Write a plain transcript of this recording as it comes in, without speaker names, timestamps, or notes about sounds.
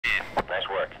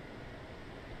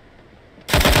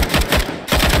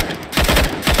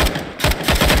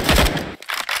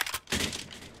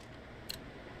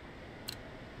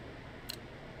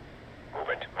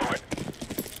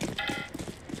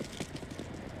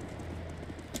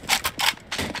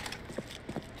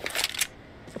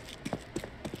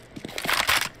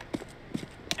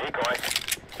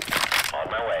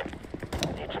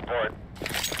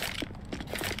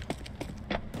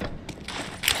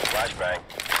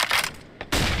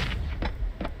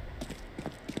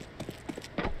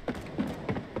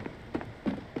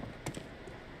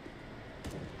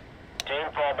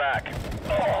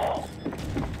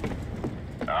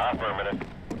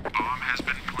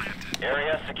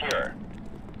secure.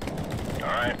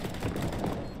 Alright.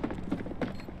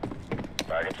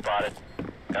 Target spotted.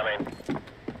 Coming.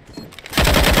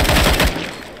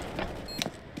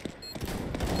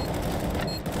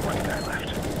 One guy left.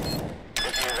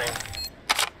 Defusing.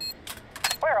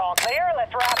 We're all clear.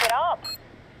 Let's wrap it up.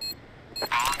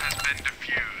 Bomb has been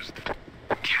defused.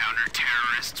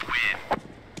 Counter-terrorists win.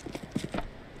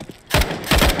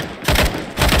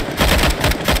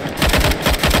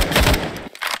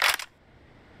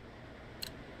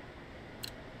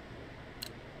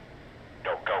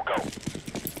 Go, go, go.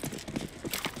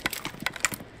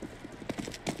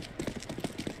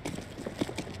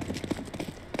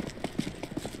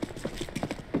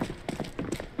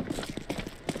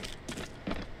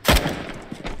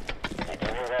 Did you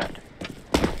hear that?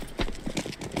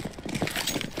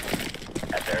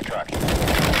 That's their truck.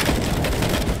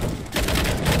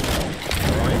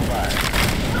 Throwing fire.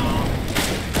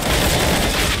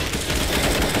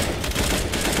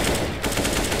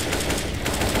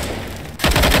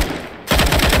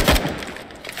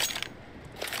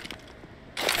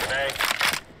 Grenade.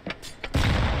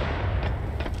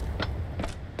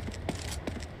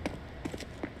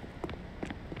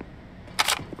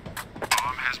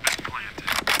 Bomb has been planted.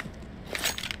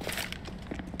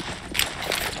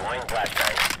 Deploying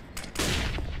flashbang.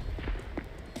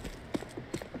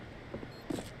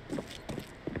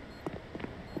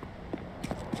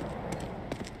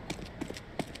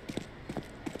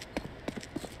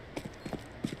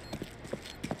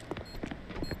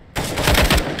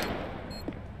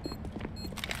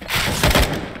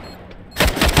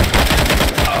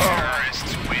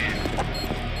 Terrorists win.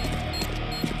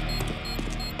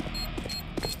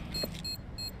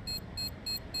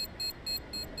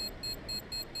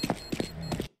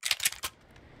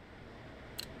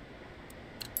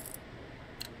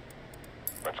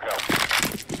 Let's go.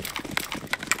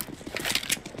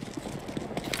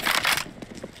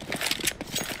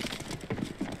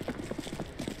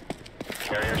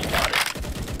 Carrier spotted.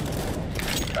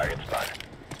 Target spotted.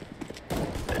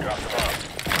 They dropped the bomb.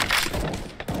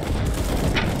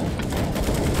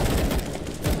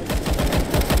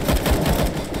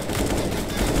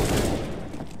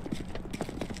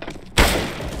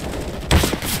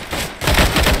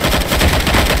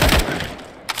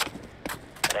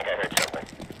 I think I heard something.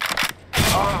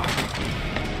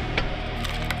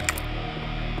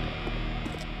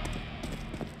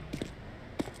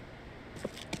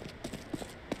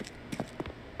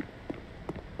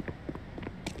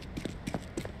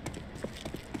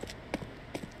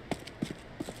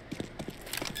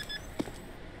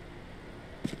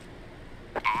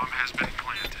 Bomb has been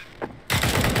planted.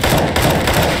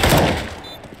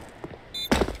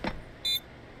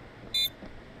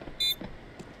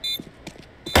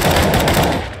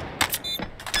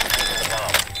 The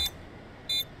bomb.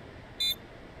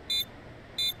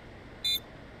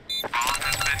 Bomb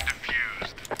has been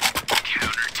defused.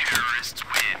 Counter-terrorists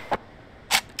win.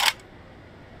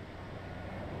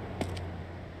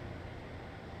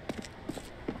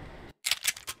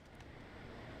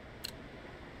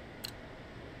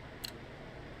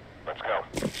 Let's go.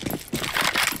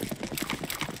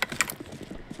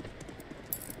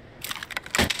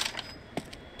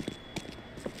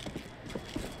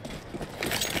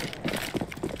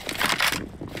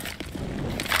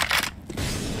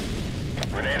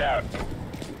 Grenade out.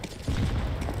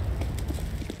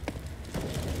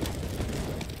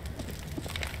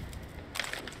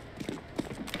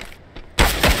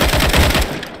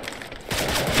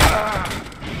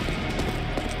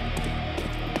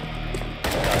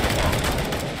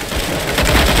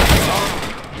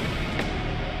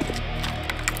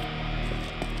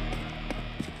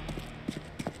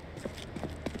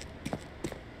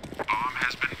 Bomb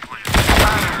has been planted.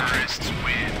 Terrorists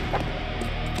win.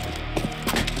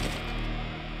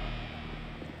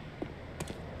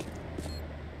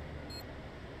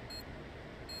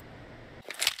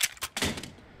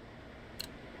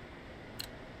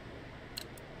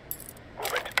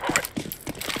 Move it, move it.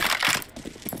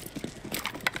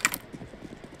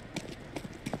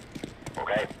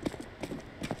 Okay.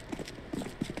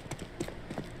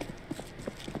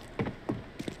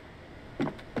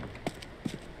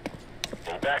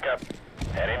 Need backup.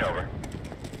 Heading over.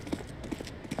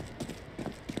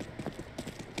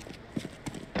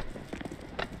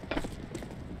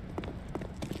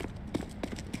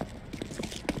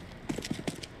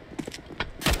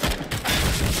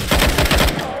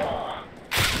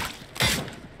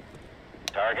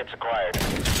 Targets acquired.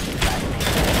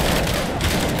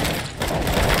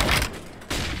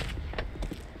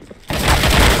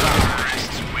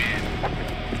 Terrorists win.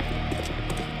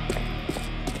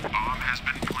 Bomb has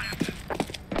been planted.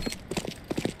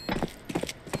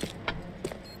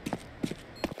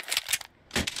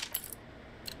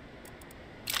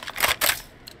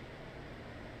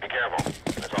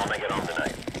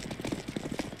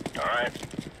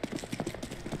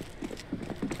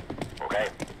 Okay.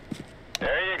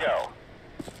 There you go.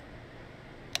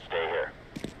 Stay here.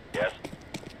 Yes?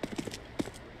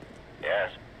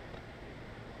 Yes.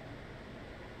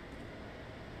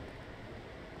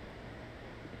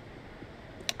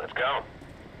 Let's go.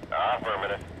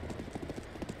 Affirmative.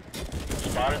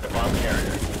 Spotted the bomb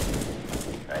carrier.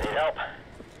 I need help.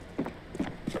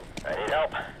 I need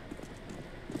help.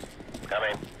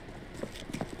 Coming.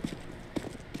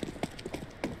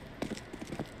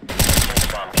 The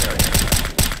bomb carrier.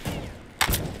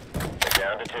 They're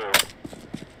down to 2.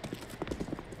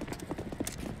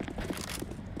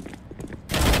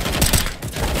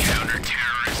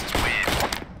 Counter-terrorists win.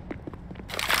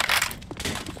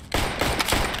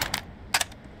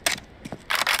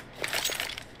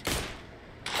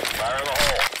 Fire in the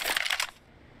hole.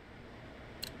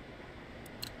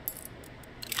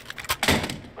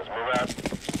 Let's move out.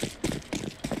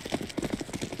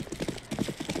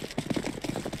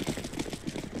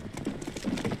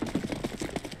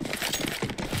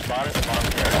 Spotted the bomb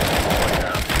carrier. Going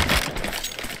down.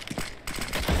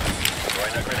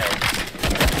 Throwing a grenade.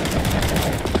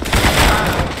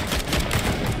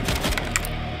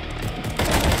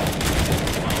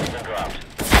 Bomb's been dropped.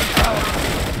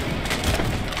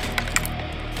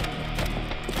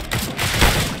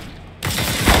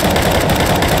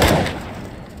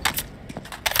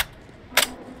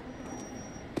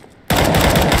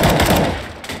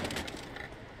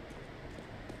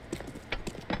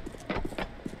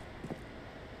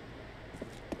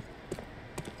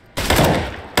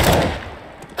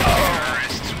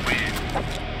 Terrorists win.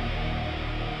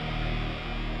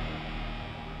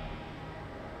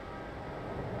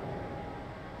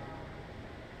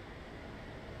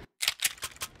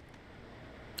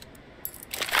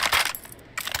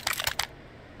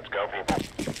 Let's go, people.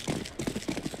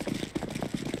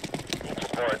 Need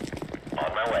support.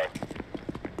 On my way.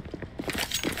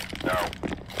 No.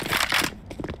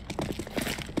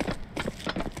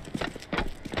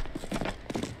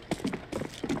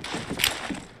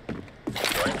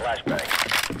 Throwing flashbang.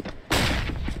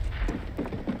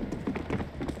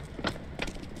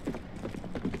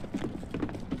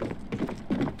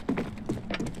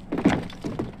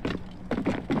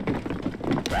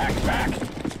 Back.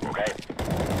 Okay.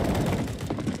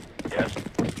 Yes.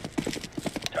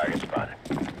 Target spotted.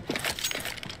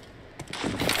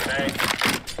 Grenade.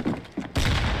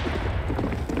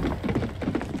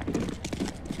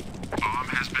 Bomb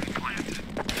has been planted.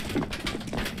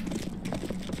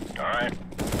 All right.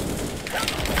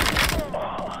 Oh.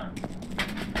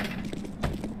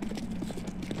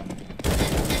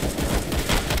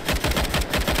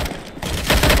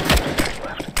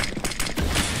 Left.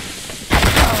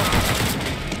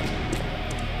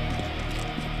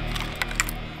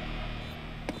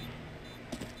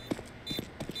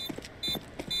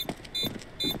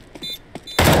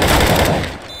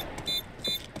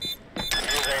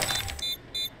 Using.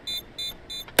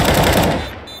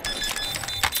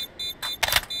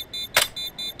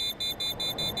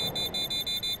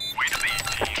 Whitley,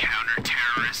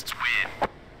 counter-terrorists win.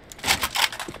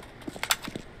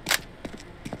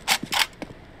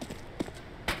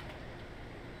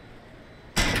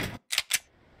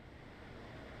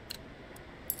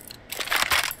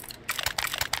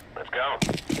 Let's go.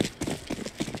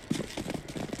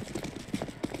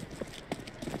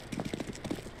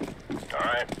 All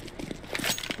right.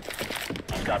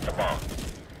 He's got the bomb.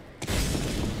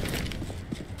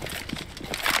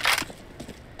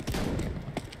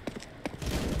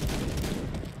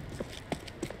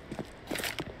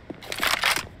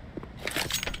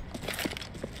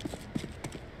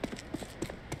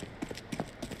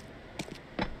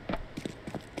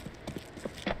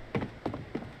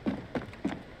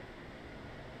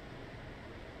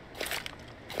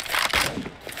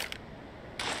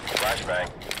 Flashbang.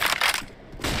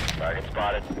 Target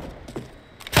spotted.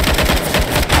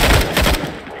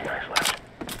 3 guys left.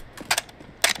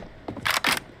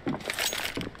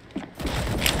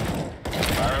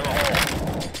 Fire in the hole.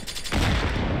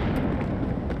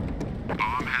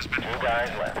 Bomb has been 2 planted. guys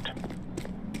left.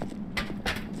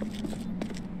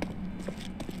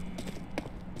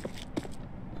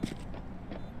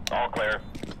 All clear.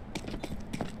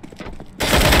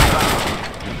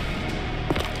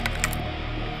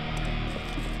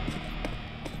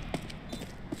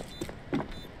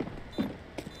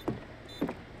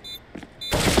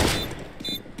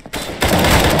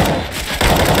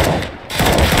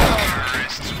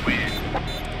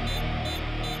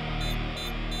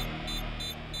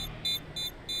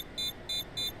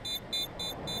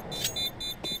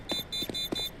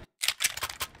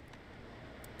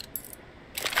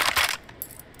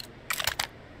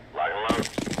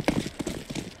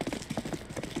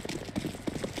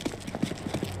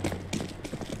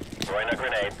 Throwing a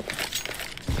grenade.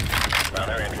 Found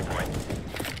their entry point.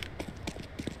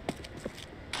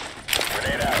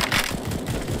 Grenade out.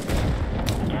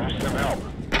 Use some help.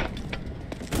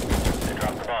 They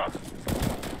dropped the bomb.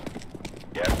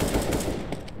 Yep.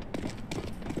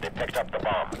 They picked up the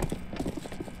bomb.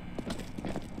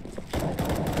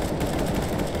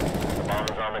 The bomb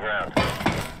is on the ground.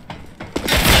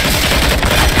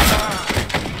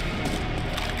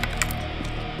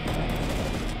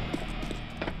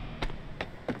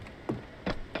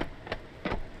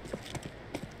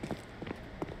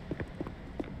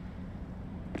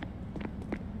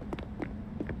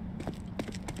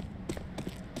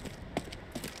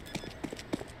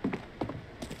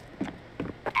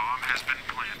 Bomb has been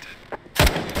planted.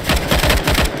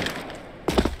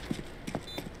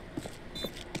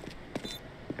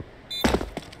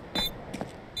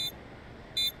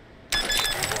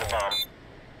 Using the bomb.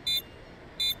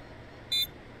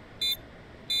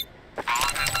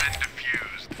 Bomb has been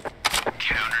defused.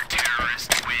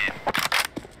 Counter-terrorists win.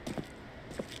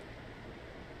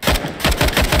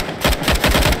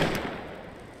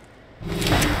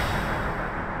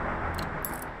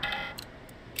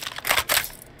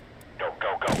 Go,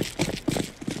 go, go.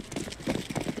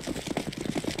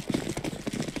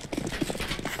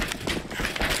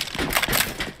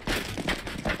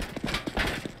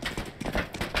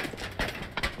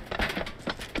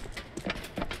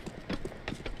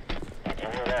 Did you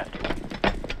hear that?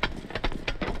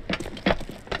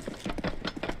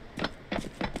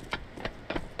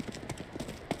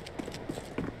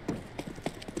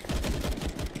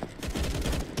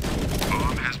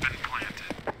 Bomb has been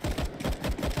planted.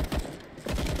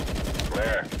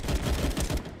 Clear.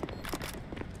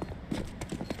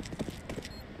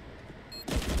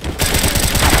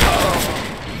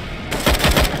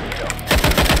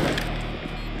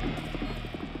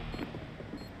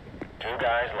 Two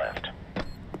guys left.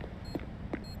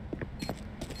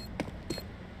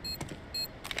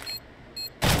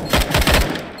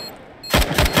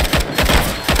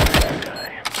 That guy.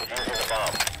 He's using the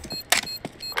bomb.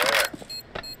 Clear.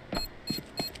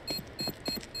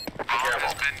 Be Bomb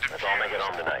has careful. been Let's all make it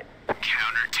home defused. tonight.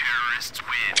 Counter-terrorists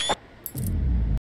win.